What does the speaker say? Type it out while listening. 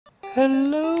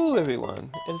Hello everyone,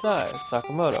 it is I,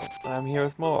 Sakamoto. I'm here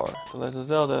with more The Legend of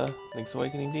Zelda Link's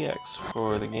Awakening DX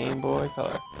for the Game Boy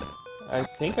Color. I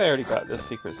think I already got this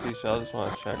Secret Seashell, I just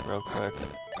want to check real quick.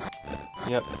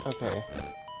 Yep, okay.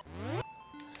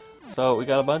 So we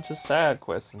got a bunch of side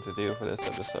questing to do for this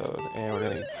episode, and we're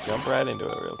gonna jump right into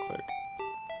it real quick.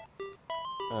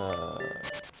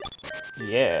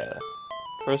 Yeah.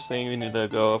 First thing, we need to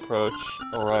go approach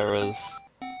Orira's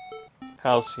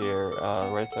house here,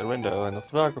 right side window, and the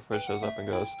photographer shows up and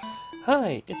goes,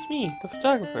 "Hi, it's me, the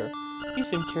photographer. You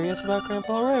seem curious about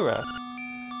Grandpa Orira.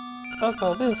 I'll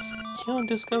call this, Keon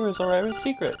discovers Orira's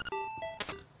secret."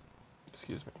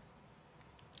 Excuse me.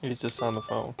 He's just on the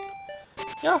phone.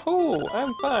 Yahoo!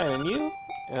 I'm fine, and you?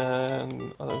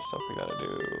 And other stuff we gotta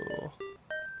do.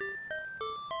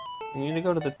 We need to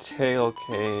go to the Tail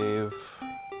Cave.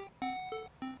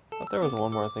 I thought there was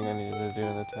one more thing I needed to do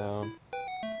in the town.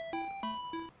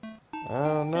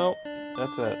 No,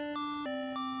 that's it.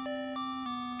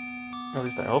 At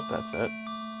least I hope that's it.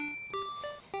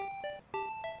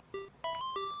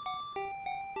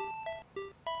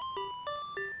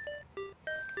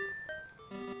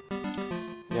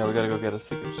 Yeah, we gotta go get a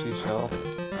Secret Seashell.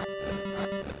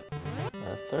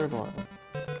 A third one.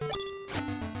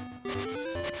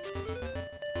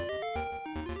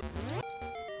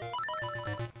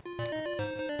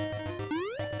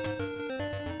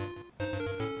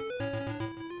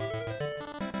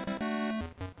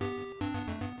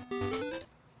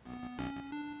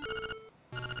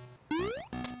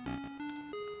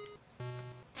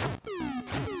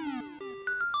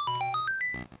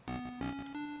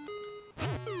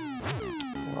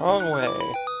 Wrong way.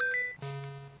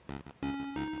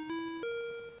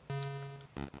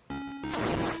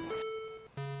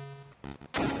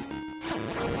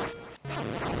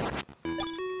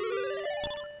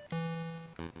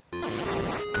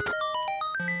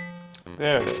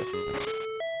 There it is.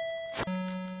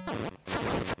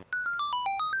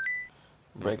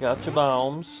 Break out your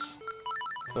bombs.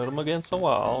 Put them against the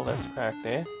wall. That's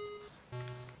crafty.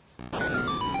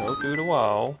 Go through the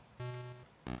wall.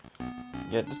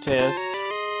 Get the chest,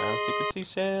 found a secret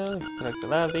seashell, collect a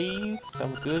lot of these,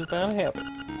 something good is bound to happen.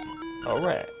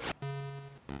 Alright.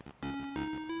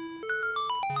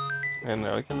 And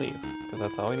now we can leave, because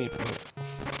that's all we need from here.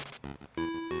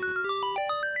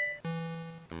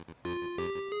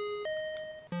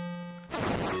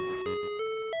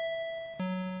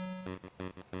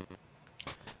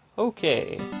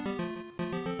 Okay.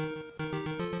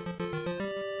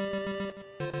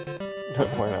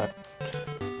 Why not?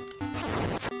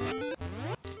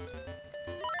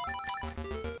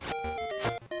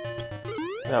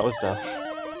 That was dumb.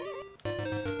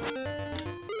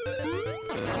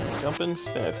 Jumping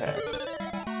spin attack.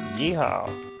 Yeehaw!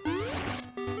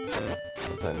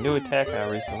 It's a new attack I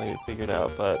recently figured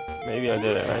out, but maybe I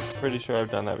didn't. I'm pretty sure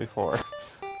I've done that before.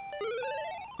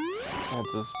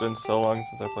 It's just been so long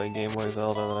since I played Game Boy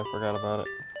Zelda that I forgot about it.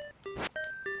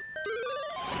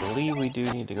 I believe we do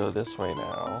need to go this way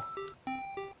now.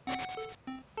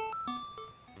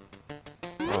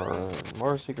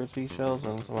 More secret seashells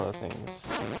and some other things.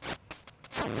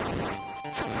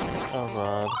 Oh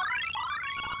god.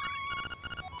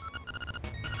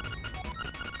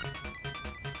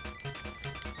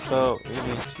 So, we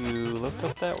need to lift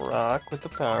up that rock with the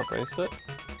power bracelet.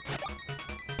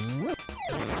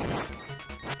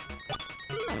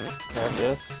 Grab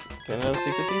this, get another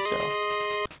secret seashell.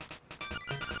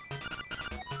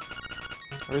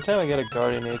 Every time I get a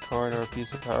guardian acorn or a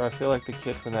piece of power, I feel like the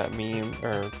kid from that meme,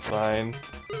 or line,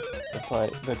 it's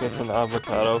like, that gets an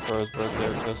avocado for his birthday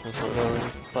or Christmas or whatever, and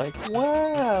it's just like,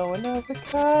 wow, an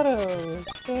avocado,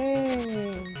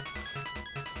 thanks.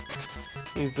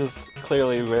 He's just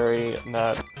clearly very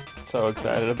not so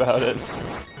excited about it.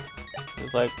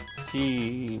 He's like,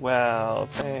 gee, wow,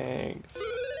 thanks.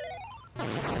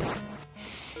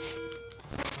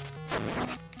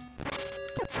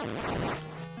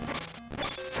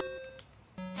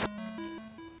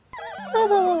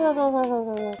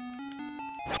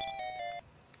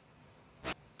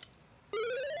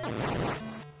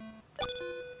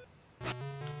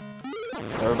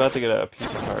 We're about to get a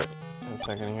piece of heart in a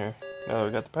second here. Now that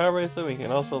we got the power bracelet, we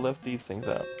can also lift these things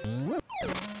up. You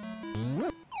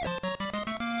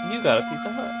got a piece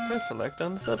of heart. Press select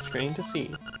on the sub screen to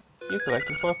see. You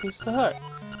collected 4 pieces of heart.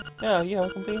 Now you have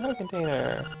a complete heart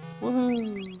container.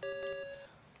 Woohoo!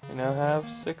 We now have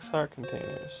 6 heart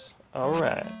containers.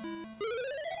 Alright.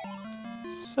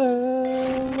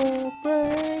 Celebration!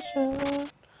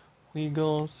 We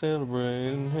gonna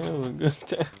celebrate and have a good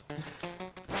time.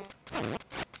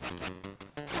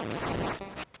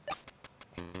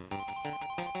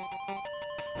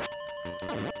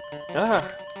 Ah!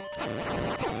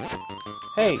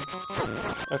 Hey!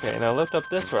 Okay, now lift up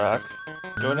this rock.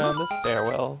 Go down this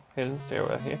stairwell. Hidden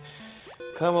stairwell here.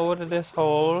 Come over to this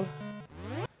hole.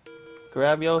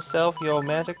 Grab yourself your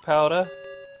magic powder.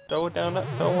 Throw one of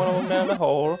them down the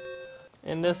hole.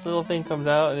 And this little thing comes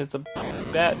out, and it's a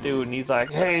bat dude, and he's like,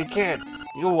 "Hey kid,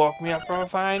 you woke me up from a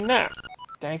fine nap.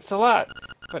 Thanks a lot.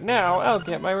 But now I'll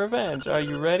get my revenge. Are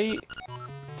you ready?"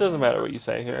 Doesn't matter what you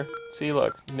say here. See,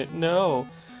 look. No.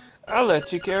 I'll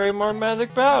let you carry more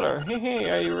magic powder. Hey,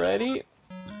 are you ready?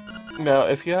 Now,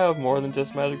 if you have more than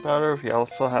just magic powder, if you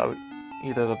also have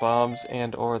either the bombs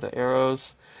and or the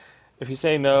arrows, if you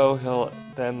say no, he'll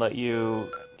then let you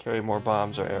carry more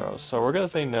bombs or arrows. So we're gonna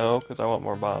say no, because I want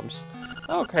more bombs.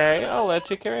 Okay, I'll let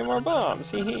you carry more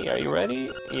bombs. Hee, are you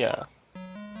ready? Yeah.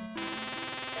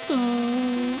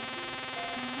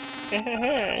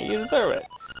 You deserve it.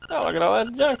 Oh, look at all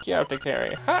that junk you have to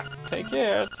carry. Ha! Take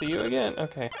care. See you again.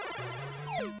 Okay.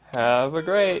 Have a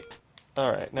great.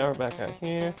 Alright, now we're back out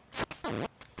here.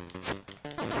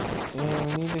 And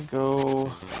we need to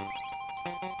go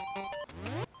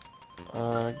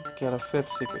get a 5th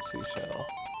Secret Seashell.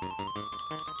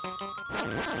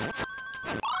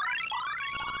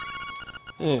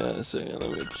 Yeah, so let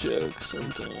me joke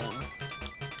sometime.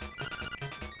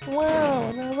 Wow,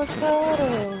 an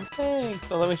avocado! Thanks!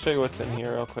 So let me show you what's in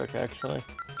here real quick, actually.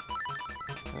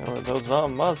 Those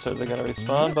monsters are gonna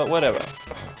respawn, but whatever.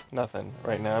 Nothing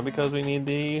right now, because we need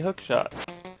the hook shot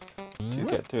to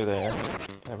get through there.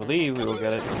 I believe we will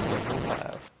get it in Level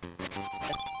 5.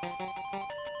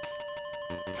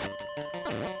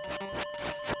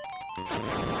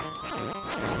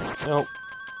 Nope.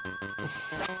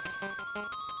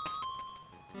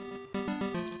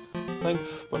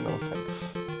 Thanks, but no thanks.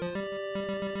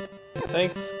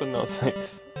 Thanks, but no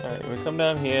thanks. Alright, we come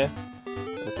down here,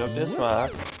 lift up this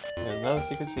rock, there's another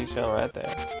secret seashell right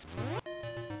there.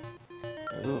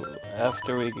 Ooh,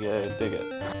 after we dig it. Dig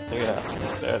it out.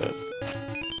 There it is.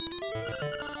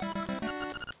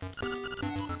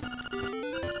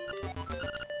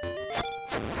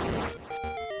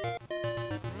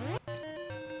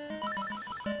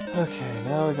 Okay,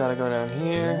 now we gotta go down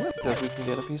here, because we can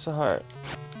get a piece of heart.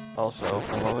 Also,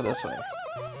 from over this way.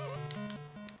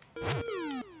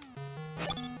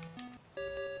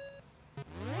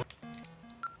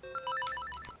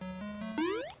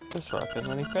 This rock has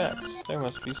many cracks. There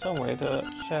must be some way to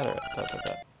shatter it.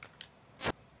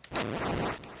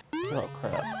 Oh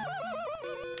crap.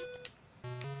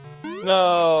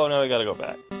 No, now we gotta go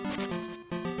back.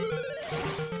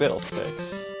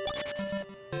 Fiddlesticks.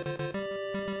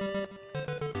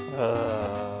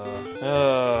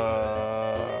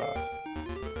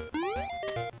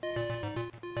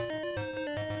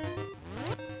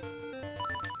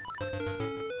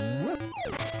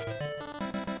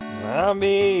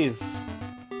 Zombies!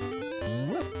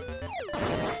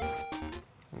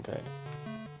 Okay.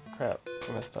 Crap,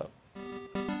 I messed up.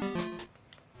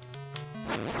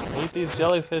 Eat these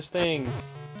jellyfish things!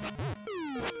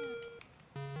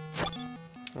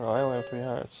 Oh, I only have 3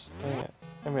 hearts. Dang it.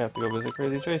 I may have to go visit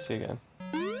Crazy Tracy again.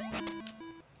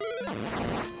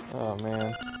 Oh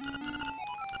man.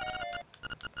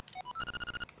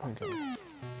 Okay.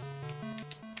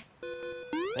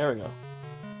 There we go.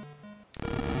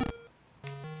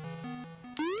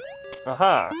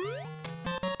 Aha!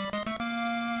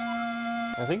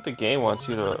 I think the game wants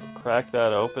you to crack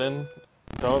that open.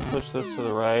 Don't push this to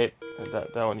the right.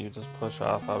 That one you just push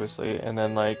off, obviously. And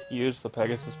then, like, use the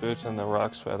Pegasus boots and the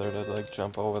Rock's Feather to, like,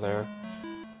 jump over there.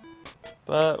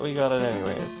 But we got it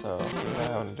anyway, so we're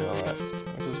not having to do all that.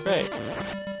 Which is great.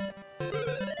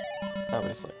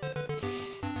 Obviously.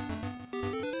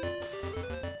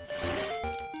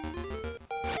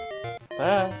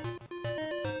 Bye!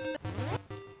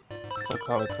 So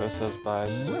Comic Chris says bye.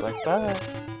 She's like, bye!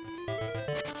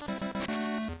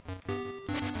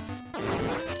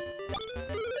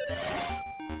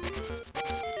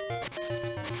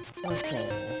 Okay.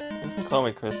 You can call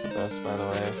me Chris the best, by the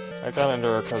way. I got into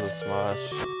her because of Smosh.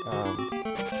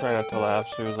 Try not to laugh.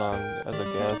 She was on as a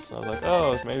guest, and I was like,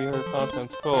 oh, maybe her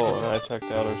content's cool. And then I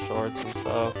checked out her shorts and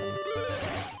stuff, and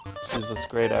she's this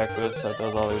great actress that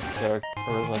does all these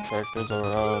original characters of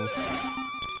her own.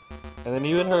 And then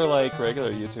even her, like,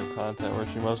 regular YouTube content, where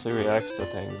she mostly reacts to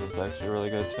things, is actually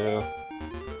really good, too.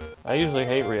 I usually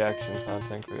hate reaction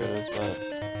content creators, but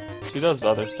she does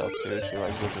other stuff, too. She,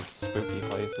 like, visits spooky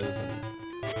places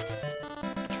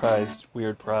and tries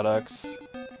weird products.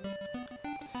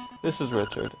 This is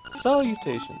Richard.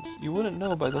 Salutations. You wouldn't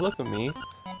know by the look of me,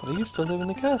 but I used to live in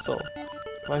the castle.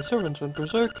 My servants went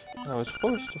berserk, and I was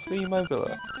forced to flee my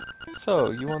villa.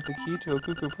 So, you want the key to a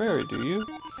Cuckoo Prairie, do you?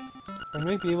 I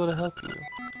may be able to help you.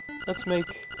 Let's make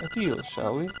a deal,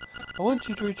 shall we? I want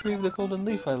you to retrieve the golden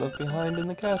leaf I left behind in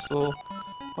the castle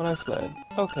when I fled.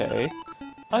 Okay.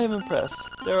 I am impressed.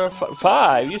 There are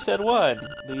 5! You said 1!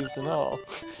 Leaves and all.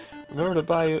 Remember to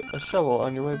buy a shovel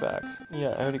on your way back. Yeah,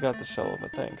 I already got the shovel,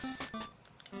 but thanks.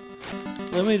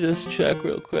 Let me just check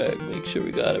real quick. Make sure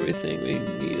we got everything we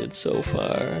needed so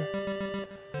far.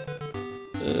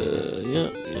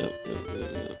 Yep.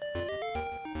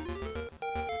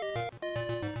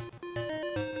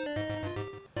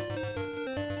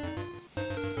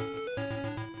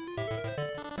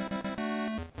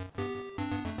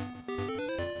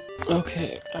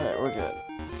 Okay, alright, we're good.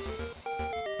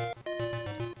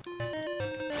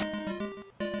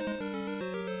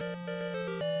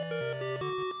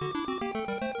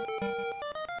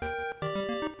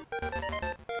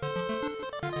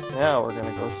 Now we're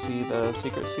gonna go see the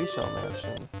Secret Seashell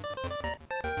Mansion.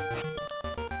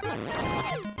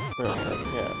 Real quick,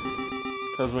 yeah.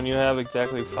 Because when you have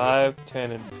exactly 5,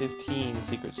 10, and 15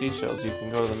 Secret Seashells, you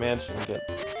can go to the mansion and get...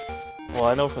 Well,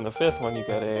 I know from the 5th one you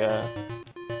get a,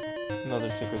 another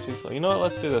Secret Seashell. You know what,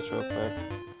 let's do this real quick.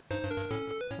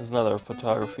 There's another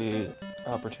photography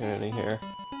opportunity here.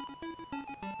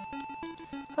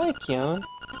 Hi, Kyon.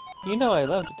 You know I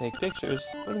love to take pictures.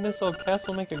 Wouldn't this old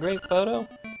castle make a great photo?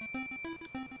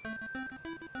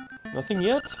 Nothing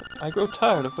yet? I grow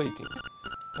tired of waiting.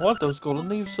 I want those golden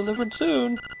leaves delivered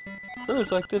soon.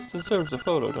 Clothes like this deserves a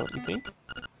photo, don't you think?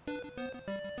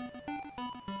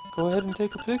 Go ahead and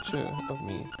take a picture of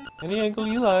me. Any angle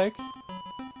you like.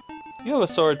 You have a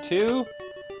sword too?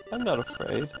 I'm not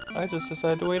afraid. I just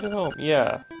decided to wait at home.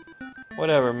 Yeah.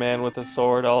 Whatever, man with a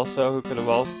sword also, who could have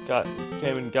also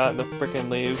came and gotten the frickin'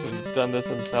 leaves and done this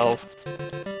himself.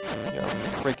 You're a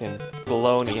frickin'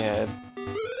 baloney head.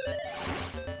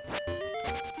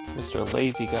 Mr.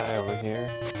 Lazy Guy over here.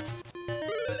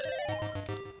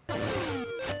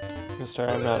 Mr.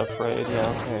 I'm not afraid,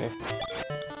 yeah, okay.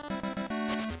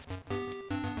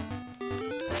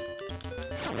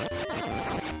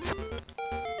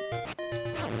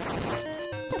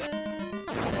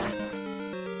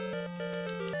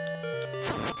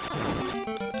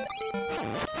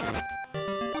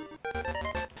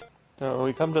 So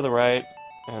we come to the right,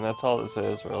 and that's all this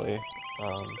is, really.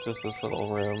 Just this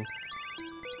little room.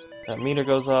 That meter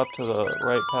goes up to the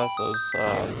right past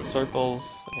those circles,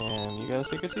 and you get a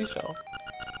Secret Seashell.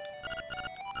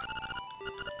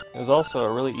 There's also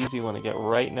a really easy one to get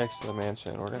right next to the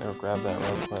mansion. We're gonna grab that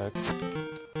real quick.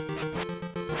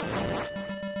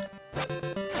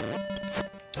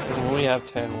 And when we have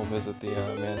 10, we'll visit the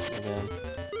mansion again.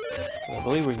 And I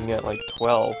believe we can get like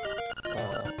 12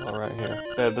 right here.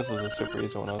 This is a super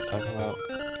easy one I was talking about.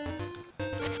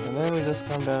 And then we just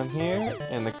come down here,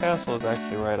 and the castle is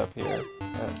actually right up here.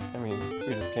 I mean,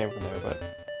 we just came from there, but...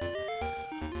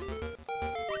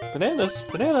 Bananas!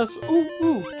 Bananas! Ooh,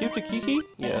 ooh! Give to Kiki?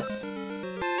 Yes.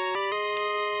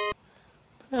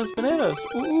 Bananas, bananas!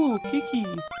 Ooh, ooh! Kiki!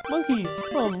 Monkeys!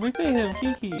 Come, repay him,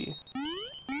 Kiki!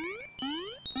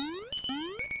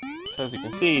 So as you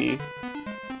can see,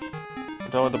 we're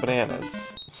done with the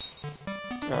bananas.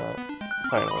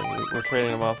 Finally, we're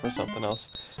trading them off for something else.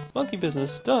 Monkey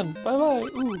business done. Bye bye.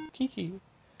 Ooh, Kiki.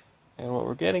 And what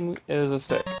we're getting is a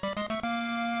stick.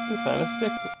 We found a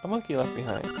stick a monkey left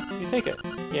behind. You take it.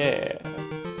 Yeah.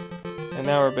 And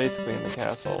now we're basically in the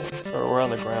castle, or we're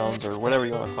on the grounds, or whatever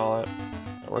you want to call it.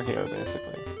 We're here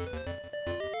basically.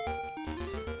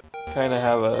 Kind of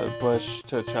have a bush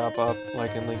to chop up,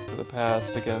 like in Link to the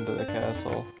Past, to get into the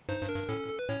castle.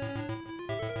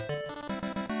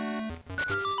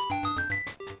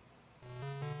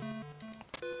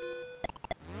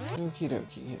 Okie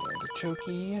dokie,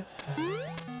 artichoke.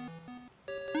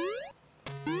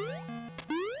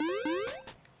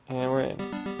 And we're in.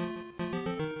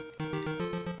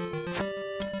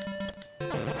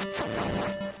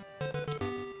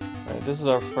 Alright, this is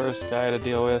our first guy to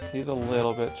deal with. He's a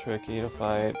little bit tricky to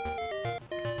fight.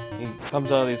 He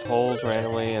comes out of these holes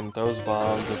randomly and throws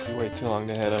bombs if you wait too long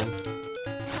to hit him.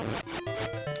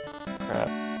 Crap.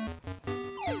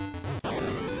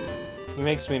 He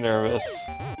makes me nervous.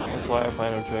 That's why I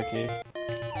find him tricky.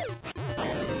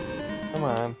 Come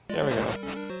on. There we go.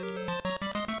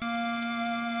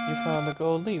 You found the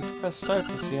gold leaf. Press start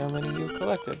to see how many you've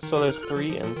collected. So there's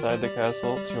 3 inside the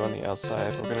castle, 2 on the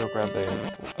outside. We're gonna go grab the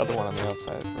other one on the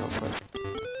outside real quick.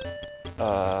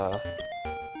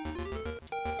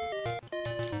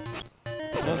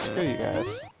 No, screw you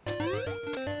guys.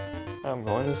 I'm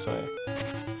going this way.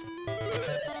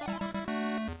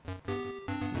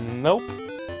 Nope.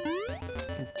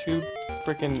 Too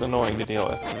freaking annoying to deal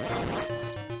with.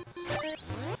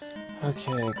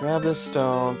 Okay, grab this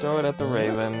stone, throw it at the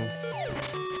raven. And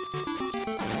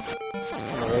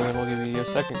the raven will give you your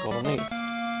second golden leaf.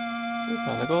 You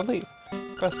found a gold leaf.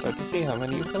 Press start to see how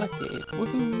many you've collected.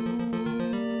 Woohoo!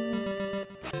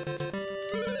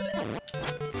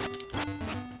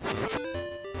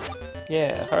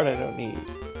 Yeah, heart I don't need.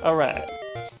 Alright.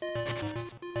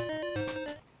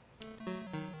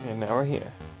 And now we're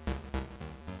here.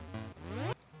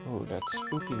 Ooh, that's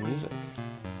spooky music.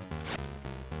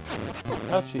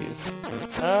 Oh, jeez.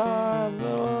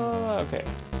 No, okay.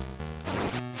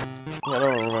 Yeah, I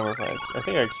don't remember if I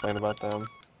think I explained about them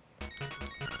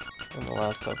in the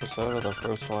last episode, or the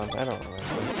first one. I don't remember.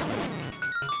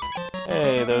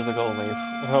 Hey, there's a golden leaf.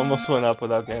 I almost went up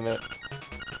without getting it.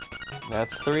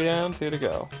 That's 3 down, 2 to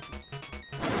go.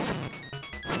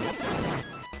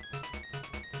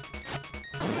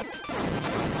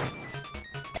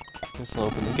 This will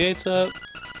open the gates up.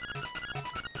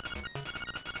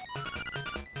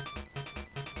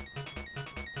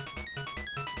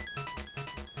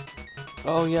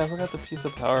 Oh yeah, I forgot the piece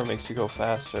of power makes you go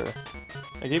faster.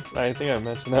 I think I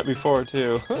mentioned that before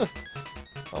too. Oh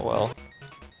well.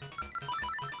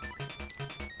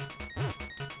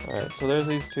 Alright, so there's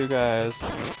these 2 guys.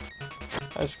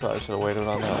 I probably should have waited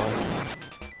on that one.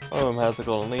 One of them has a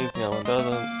golden leaf, the other one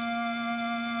doesn't.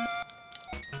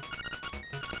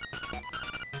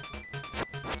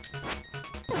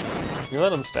 If you let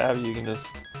them stab you, you can just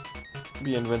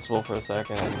be invincible for a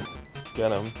second and get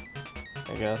them.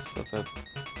 I guess that's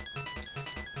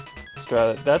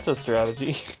a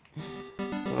strategy. I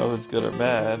don't know if it's good or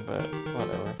bad, but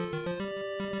whatever.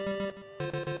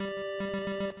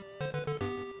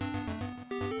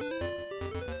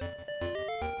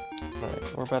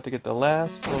 Alright, we're about to get the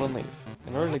last golden leaf.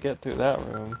 In order to get through that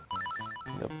room,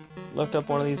 you lift up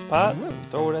one of these pots and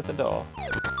throw it at the door.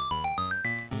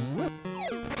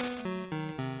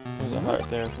 There's a heart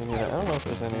there if you need it. I don't know if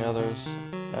there's any others.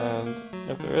 And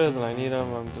if there is and I need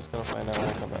them, I'm just gonna find out when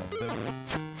I come back.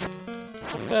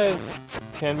 These guys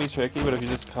can be tricky, but if you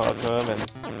just come up to him and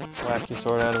whack your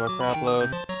sword out of a crapload,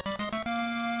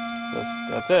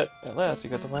 that's it. At last, you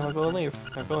got the final golden leaf.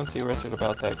 Now go and see Richard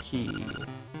about that key.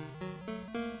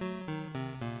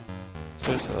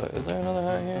 Seriously, is there another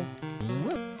heart here?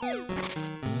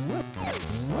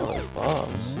 Oh, there's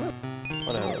bombs.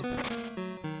 Whatever.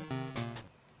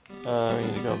 We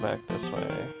need to go back this way.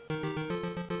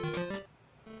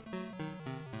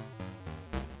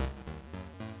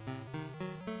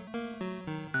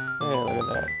 Hey, look at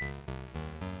that.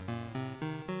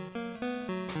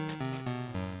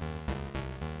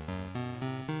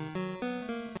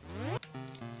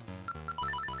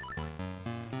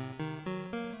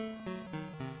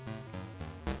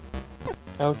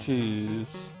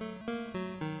 Ouchies.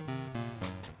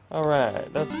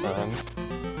 Alright, that's done.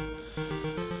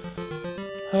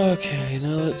 Okay, now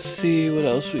let's see what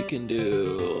else we can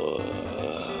do.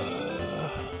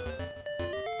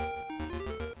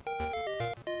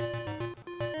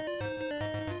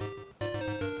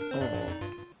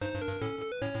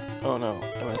 Oh no,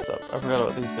 I messed up. I forgot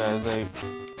about these guys.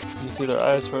 You see their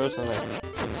eyes first, and they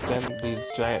extend these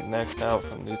giant necks out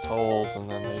from these holes,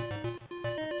 and then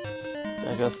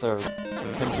I guess their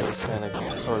pinchers kind of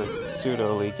sort of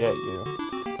pseudo-ly get you.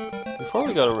 Before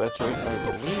we go to Richards, I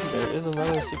believe there is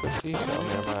another secret seashell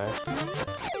nearby.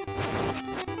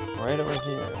 Right over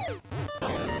here.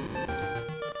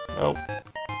 Nope.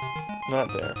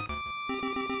 Not there.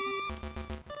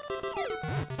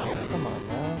 Come on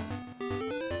now.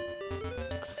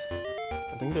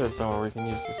 I think there's somewhere we can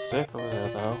use the stick over there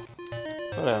though.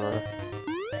 Whatever.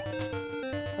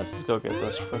 Let's just go get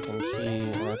this frickin' key,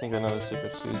 and I think another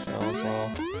secret seashell as well.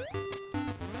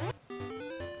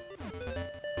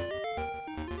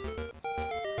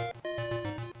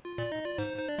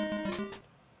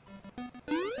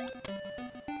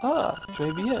 Ah,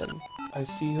 très bien. I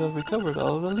see you have recovered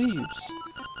all of the leaves.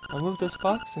 Now move this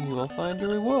box and you will find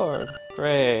your reward.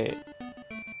 Great.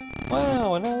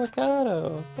 Wow, an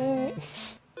avocado.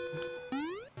 Thanks.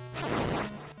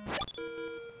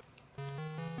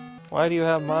 Why do you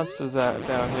have monsters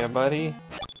down here, buddy?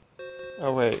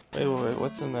 Oh wait,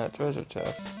 what's in that treasure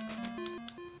chest?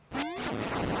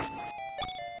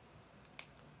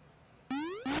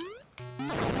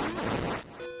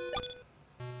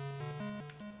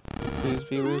 Please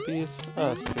be rupees?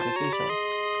 Oh, it's a secret seashell.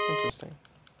 Interesting.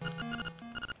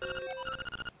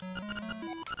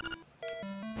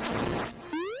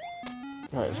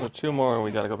 Alright, so 2 more and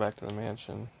we gotta go back to the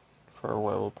mansion for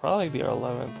what will probably be our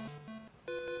 11th.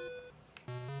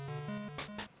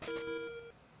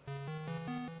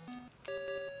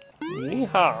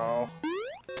 Yeehaw!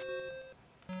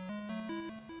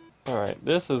 Alright,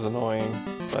 this is annoying,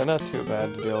 but not too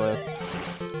bad to deal with.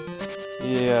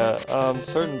 Yeah,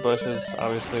 certain bushes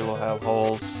obviously will have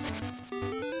holes.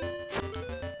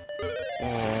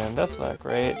 And that's not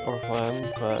great or fun,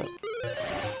 but...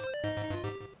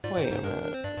 Wait a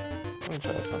minute. Let me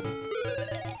try something.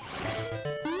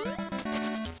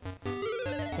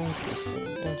 Interesting,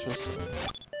 interesting.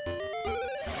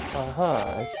 Aha,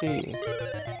 I see.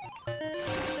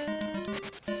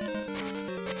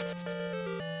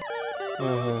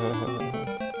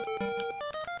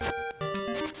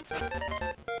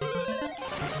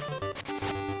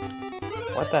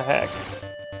 What the heck?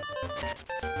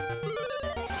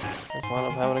 Just wound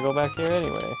up having to go back here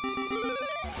anyway.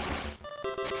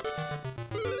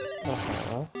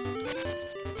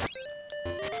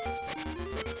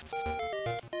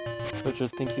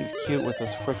 Richard thinks he's cute with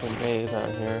this frickin' maze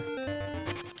out here.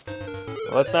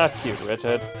 Well, it's not cute,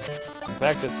 Richard. In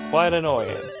fact, it's quite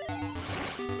annoying.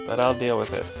 But I'll deal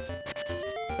with it.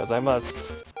 Because I must.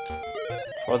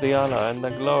 For the honor and the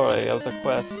glory of the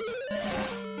quest.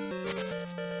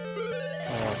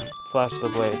 Flash the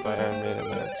Blade by Iron Maiden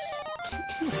lyrics.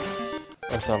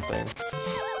 Or something.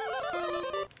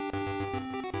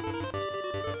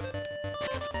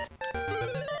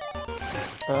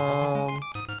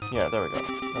 Yeah, there we go.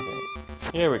 Okay.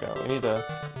 Here we go. We need to...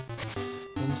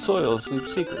 In soil sleep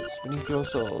secrets beneath your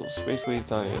souls. Basically, he's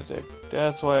telling you to dig.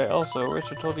 That's why also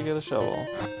Richard told you to get a shovel.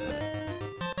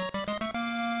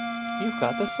 You've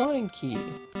got the sign key.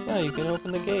 Now you can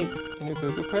open the gate in your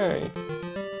Cuckoo Prairie.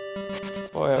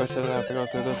 Boy, I wish I didn't have to go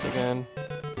through this again.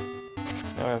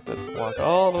 Now I have to walk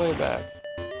all the way back.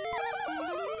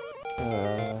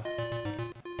 And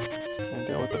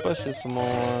deal with the bushes some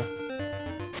more.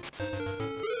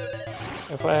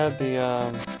 If I had the,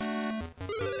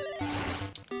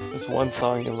 this one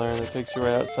song you learn that takes you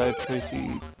right outside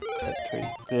Crazy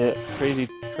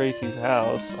Tracy's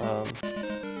house, I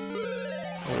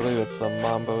believe it's the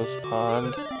Mambo's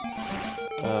Pond,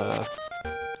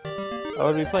 I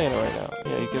would be playing it right now.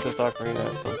 Yeah, you get this ocarina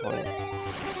at some point.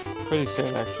 Pretty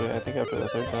soon, actually, I think after the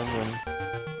third dungeon.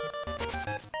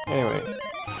 Anyway.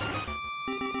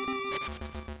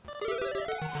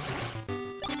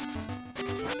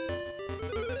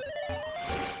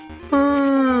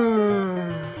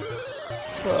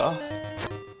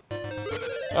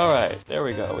 Alright, there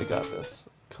we go, we got this.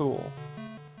 Cool.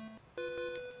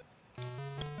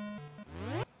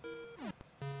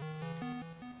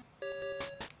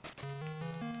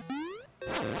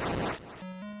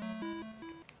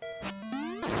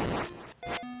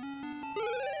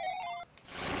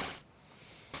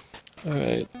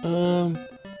 Alright,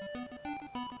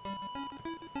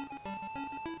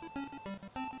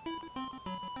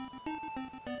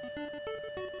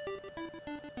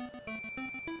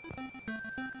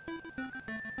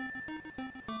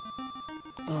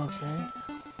 okay.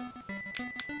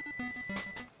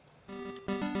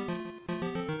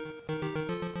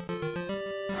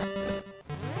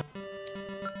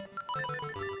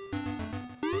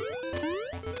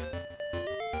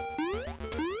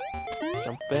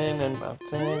 Jumping and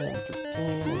bouncing and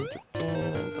jumping and jumping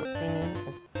and jumping.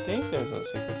 I think there's a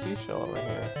secret seashell over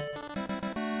here.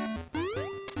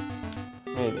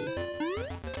 Maybe.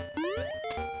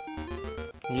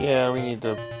 Yeah, we need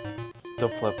the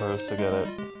flippers to get it.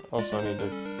 Also need to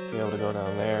be able to go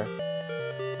down there.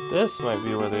 This might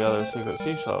be where the other secret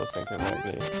seashell I was thinking might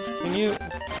be. Can you...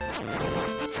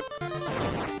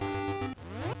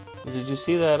 Did you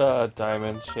see that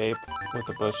diamond shape with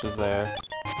the bushes there?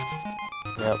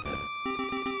 Yep.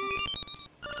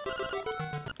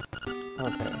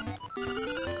 Okay.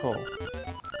 Cool.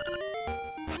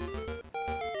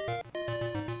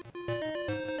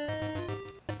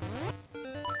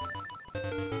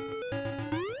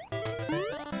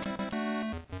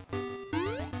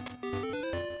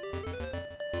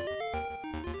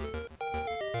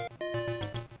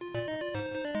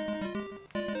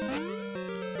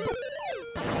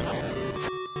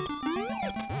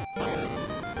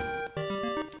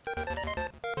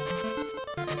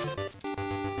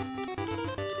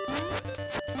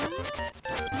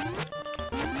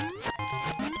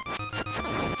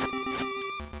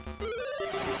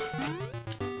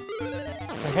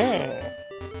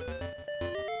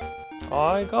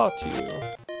 I got you.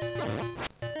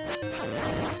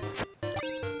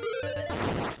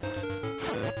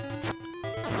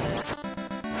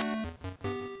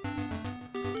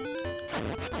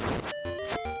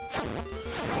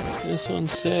 This one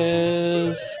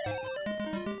says...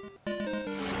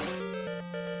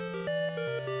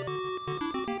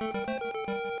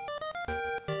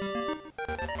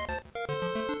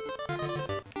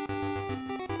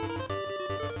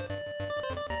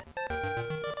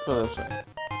 Go this way.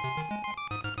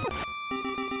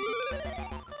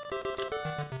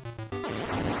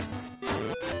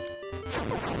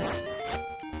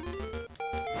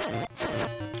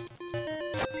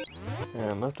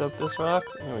 And lift up this rock,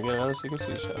 and we get another secret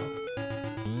seashell.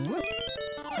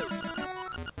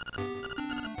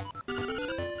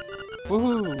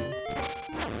 Woohoo!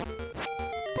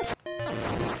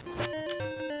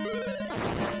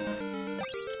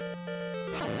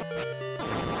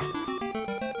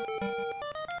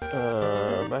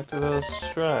 Back to the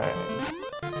shrine.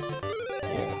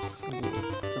 Yes, indeed.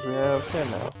 Because we have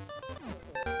 10 now.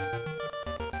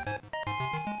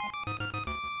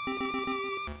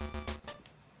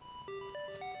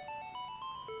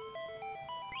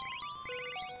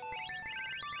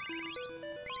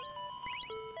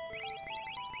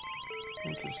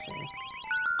 Interesting.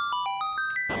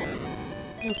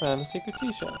 You found a secret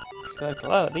seashell. If you collect a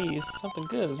lot of these, something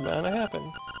good is bound to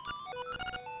happen.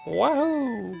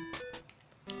 Wahoo!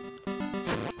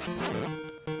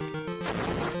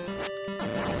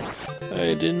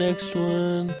 Alright, the next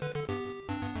one.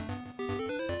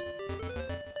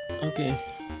 Okay.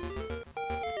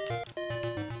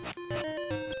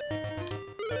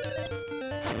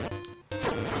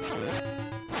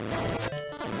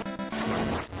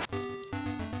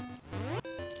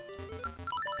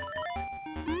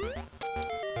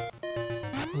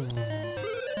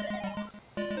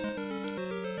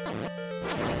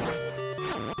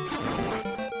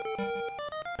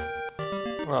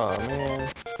 Oh man.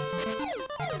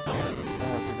 I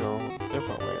have to go a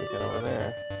different way to get over there.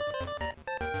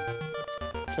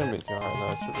 Shouldn't be too hard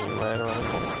though, it should be right around the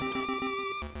corner.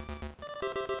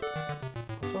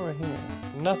 What's over here?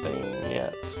 Nothing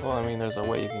yet. Well, I mean there's a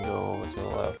way you can go over to the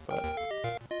left, but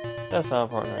that's not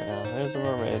important right now. There's a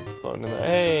mermaid floating in there.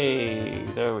 Hey!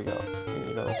 There we go. We need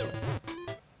to go this way.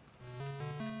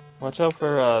 Watch out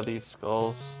for these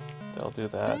skulls. They'll do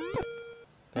that.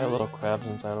 They have little crabs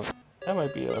inside of them. That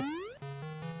might be a...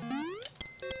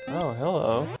 Oh,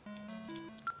 hello.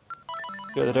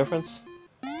 Feel the difference?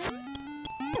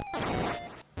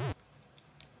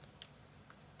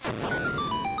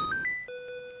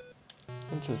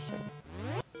 Interesting.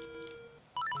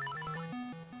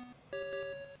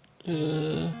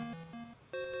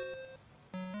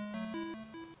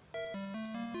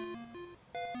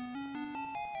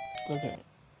 Okay.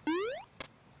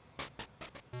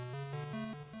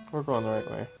 We're going the right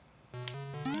way.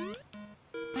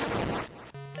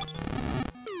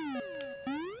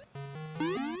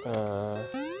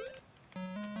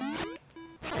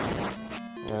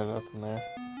 Yeah, nothing there.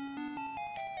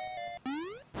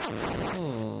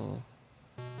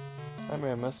 I may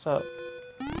have messed up.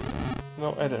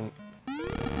 No, I didn't.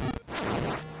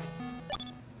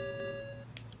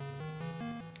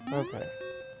 Okay.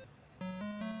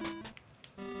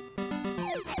 I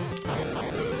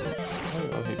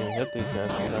don't know if you can hit these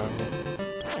guys from down here.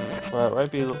 But right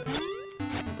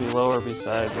below or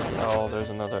beside this owl, there's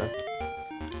another.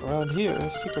 Around here,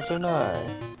 secrets are nigh.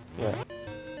 Yeah.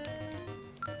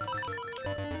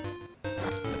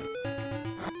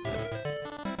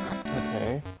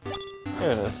 Okay.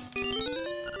 Here it is.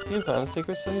 You found a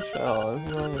secret seashell.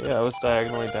 Yeah, it was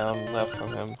diagonally down left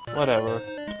from him. Whatever.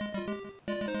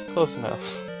 Close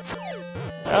enough.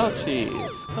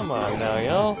 Ouchies! Come on now,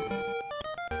 y'all.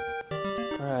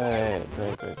 Great.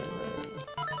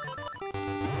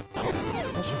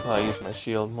 I should probably use my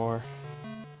shield more.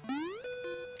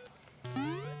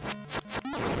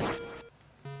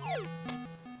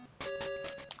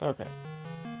 Okay.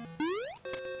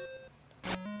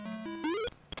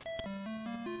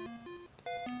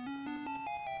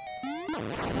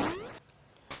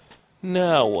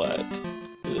 Now what?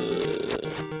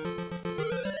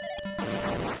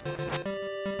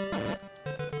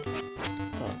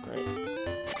 Oh, great.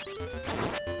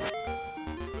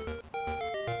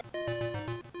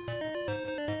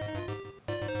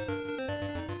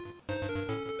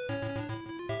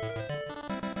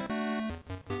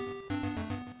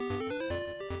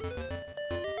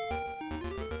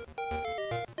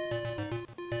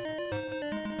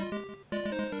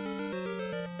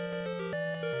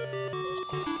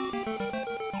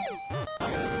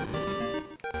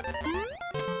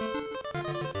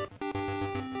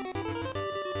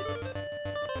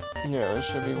 Yeah, there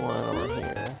should be one over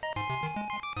here.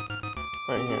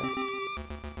 Right here.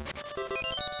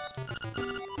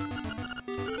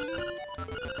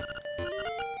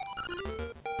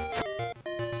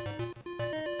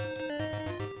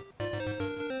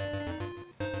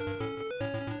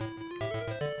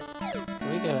 Can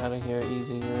we get out of here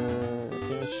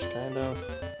easier-ish, kind of?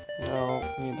 No,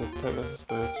 we need the Pegasus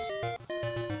boots.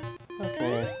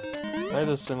 Okay. I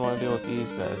just didn't want to deal with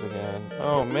these guys again.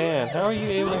 Oh man, how are you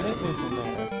able to hit me from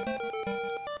there?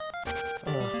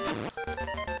 Ugh.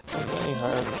 Any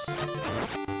hearts?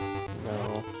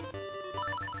 No.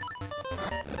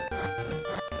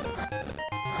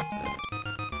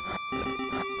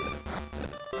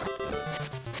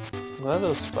 I'm glad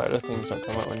those spider things don't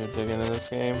come out when you're digging in this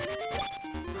game.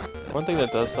 One thing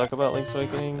that does suck about Link's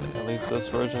Awakening, at least this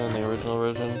version and the original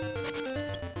version,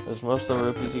 is most of the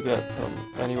rupees you get from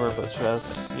anywhere but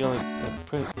chests, you only,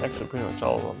 actually pretty much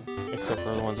all of them, except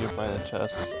for the ones you find in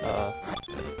chests,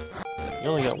 you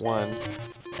only get one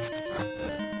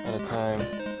at a time.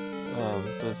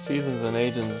 The seasons and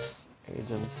ages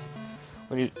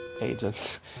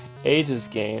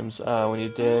games, when you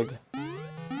dig,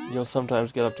 you'll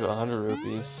sometimes get up to 100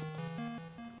 rupees.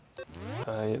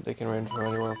 They can range from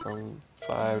anywhere from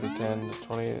 5 to 10 to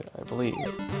 20, I believe.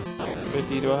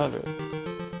 50 to 100.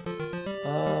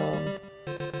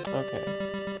 Okay.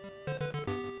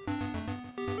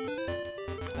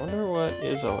 I wonder what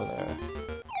is over there.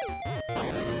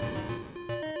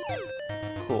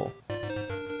 Cool.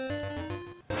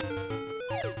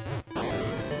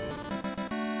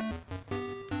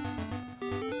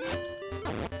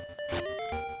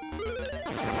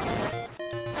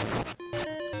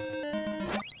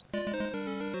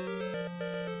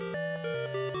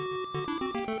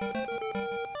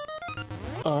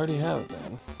 I already have it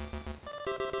then.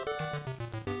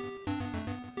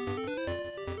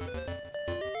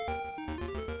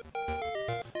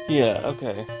 Yeah,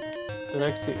 okay. The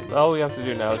next thing, all we have to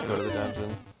do now is go to the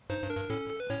dungeon.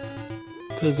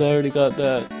 Because I already got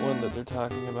that one that they're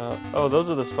talking about. Oh, those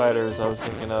are the spiders I was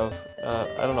thinking of.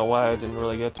 I don't know why I didn't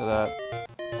really get to that.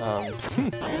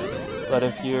 But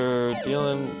if you're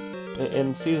dealing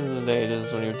in seasons and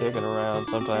ages, when you're digging around,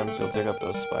 sometimes you'll dig up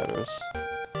those spiders.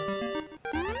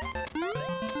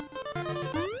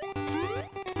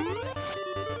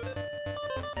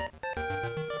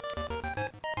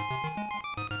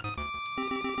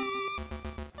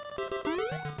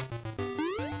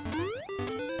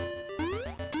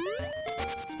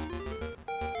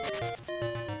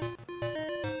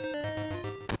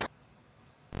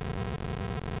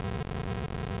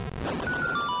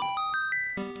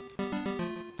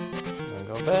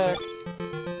 Go back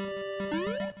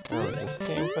where we just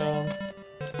came from.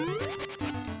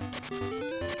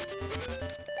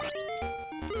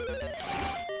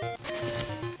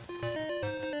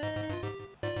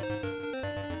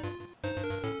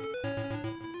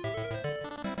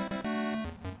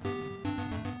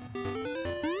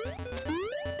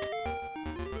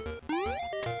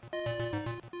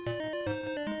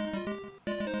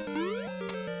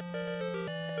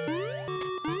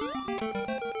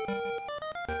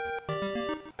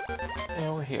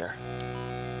 And we're here.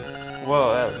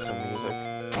 Whoa, that was some music.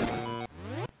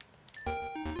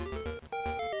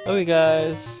 Okay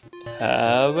guys,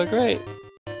 have a great